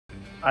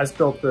I just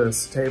built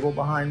this table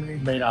behind me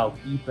made out of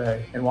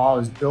ipe, and while I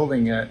was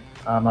building it,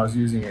 I was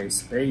using a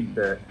spade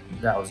bit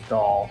that was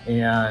dull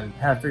and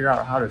had to figure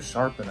out how to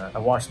sharpen it. I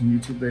watched some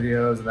YouTube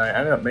videos and I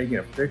ended up making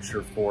a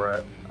fixture for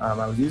it. I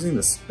was using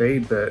the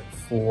spade bit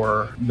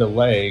for the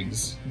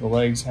legs. The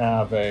legs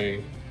have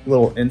a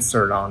little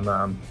insert on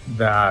them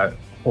that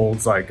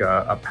holds like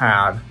a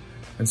pad,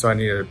 and so I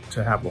needed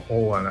to have a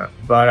hole in it.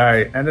 But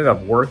I ended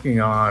up working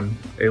on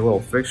a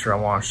little fixture I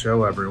want to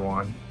show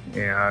everyone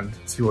and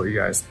see what you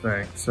guys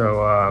think.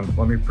 So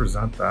let me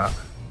present that.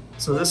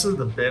 So this is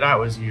the bit I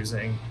was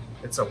using.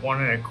 It's a 1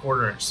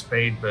 1/4 inch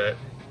spade bit,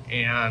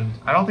 and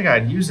I don't think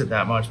I'd used it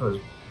that much, but it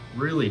was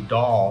really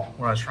dull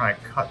when I was trying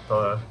to cut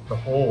the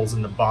holes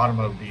in the bottom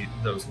of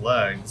those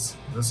legs.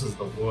 This is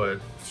the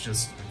wood.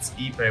 It's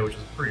ipe, which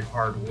is pretty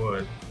hard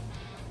wood,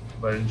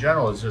 but in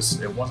general,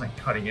 it wasn't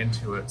cutting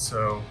into it.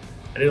 So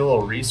I did a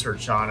little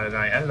research on it, and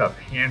I ended up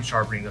hand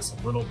sharpening this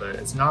a little bit.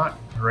 It's not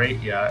great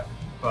yet,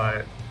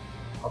 but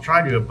I'll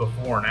try to do it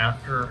before and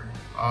after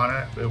on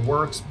it. It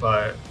works,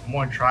 but I'm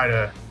going to try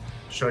to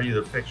show you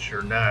the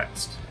fixture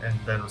next, and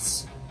then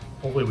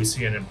hopefully we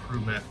see an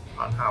improvement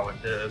on how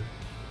it did.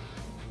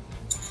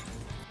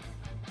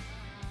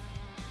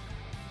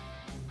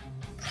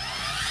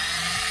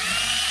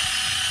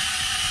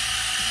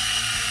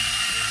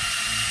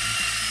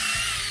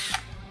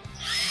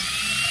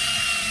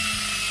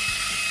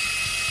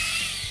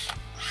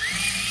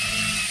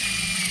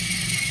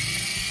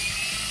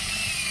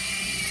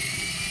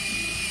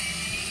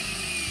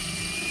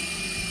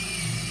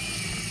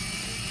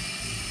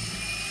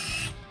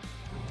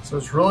 So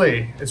it's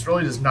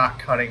really just not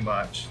cutting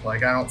much.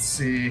 Like, I don't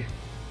see,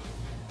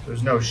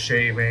 there's no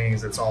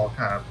shavings. It's all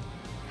kind of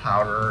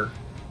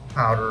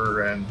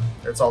powder, and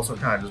it's also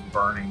kind of just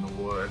burning the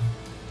wood.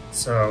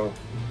 So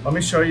let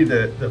me show you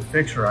the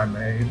fixture I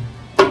made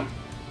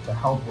to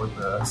help with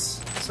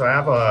this. So I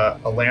have a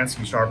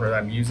Lansky sharpener that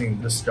I'm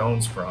using the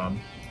stones from.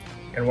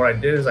 And what I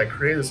did is I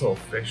created this little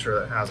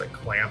fixture that has a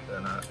clamp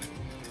in it.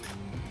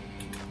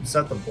 You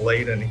set the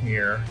blade in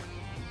here,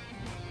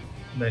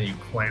 and then you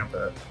clamp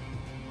it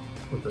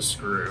with the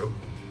screw.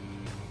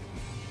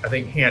 I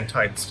think hand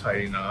tight's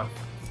tight enough.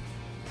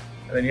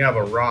 And then you have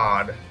a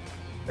rod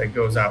that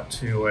goes out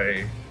to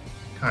a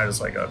kind of just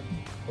like a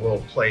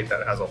little plate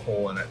that has a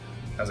hole in it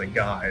as a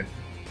guide.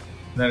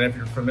 And then if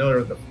you're familiar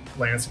with the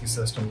Lansky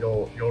system,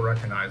 you'll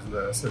recognize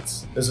this.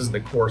 This is the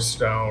coarse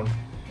stone,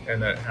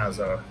 and then it has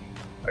a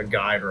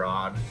guide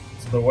rod.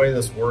 So the way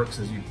this works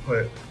is you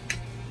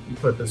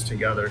put this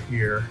together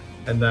here,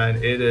 and then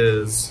it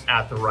is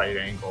at the right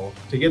angle.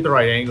 To get the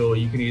right angle,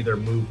 you can either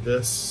move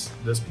this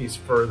piece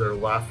further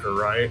left or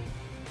right,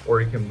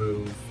 or you can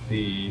move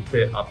the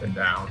bit up and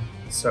down.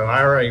 So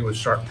I already was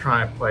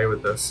trying to play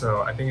with this,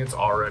 so I think it's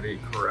already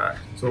correct.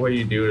 So the way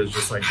you do it is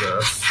just like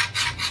this.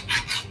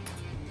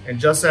 And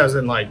just as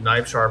in like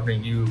knife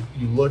sharpening, you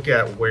look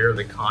at where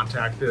the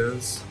contact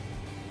is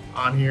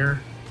on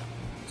here.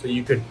 So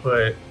you could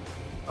put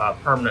a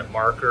permanent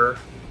marker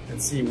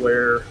and see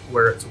where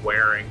it's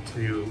wearing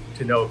to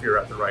know if you're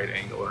at the right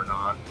angle or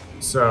not.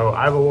 So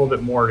I have a little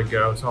bit more to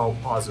go, so I'll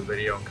pause the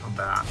video and come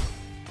back.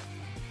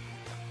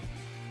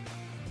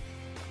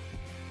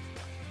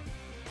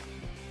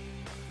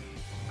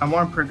 I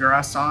want to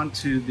progress on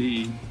to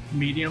the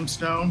medium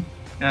stone,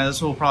 and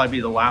this will probably be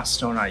the last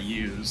stone I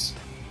use.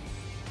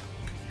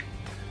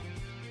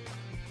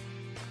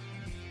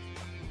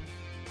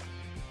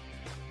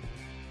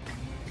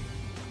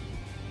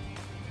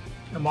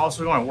 I'm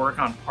also going to work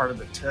on part of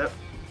the tip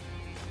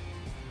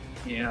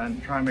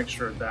and try and make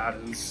sure that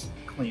is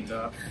cleaned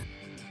up.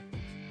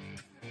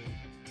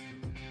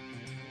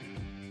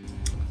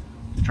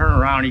 Turn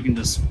around, you can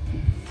just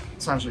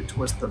essentially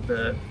twist the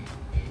bit.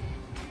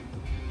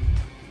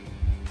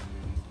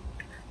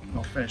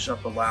 I'll finish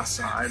up the last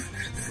side.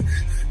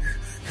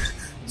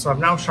 So I've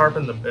now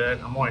sharpened the bit.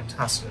 I'm going to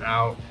test it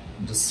out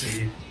and just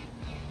see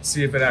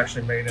if it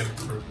actually made an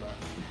improvement.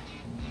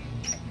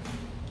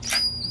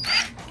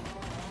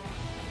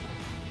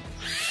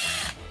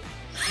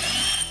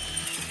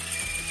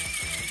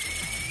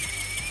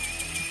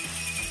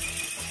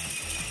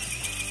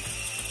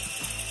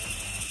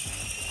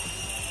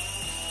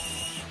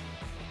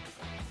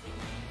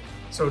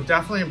 So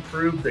definitely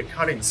improved the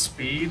cutting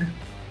speed.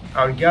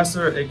 I would guess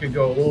it could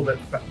go a little bit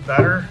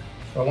better,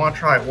 but I want to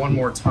try it one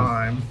more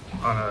time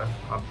on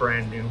a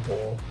brand new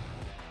hole.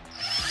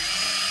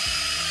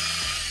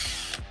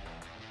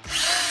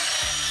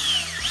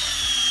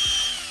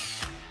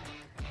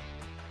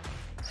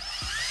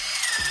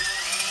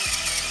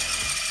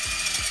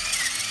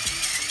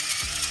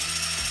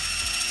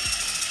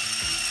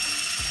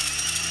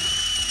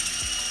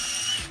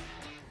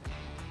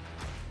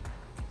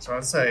 So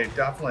I'd say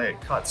definitely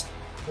it cuts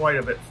quite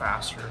a bit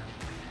faster.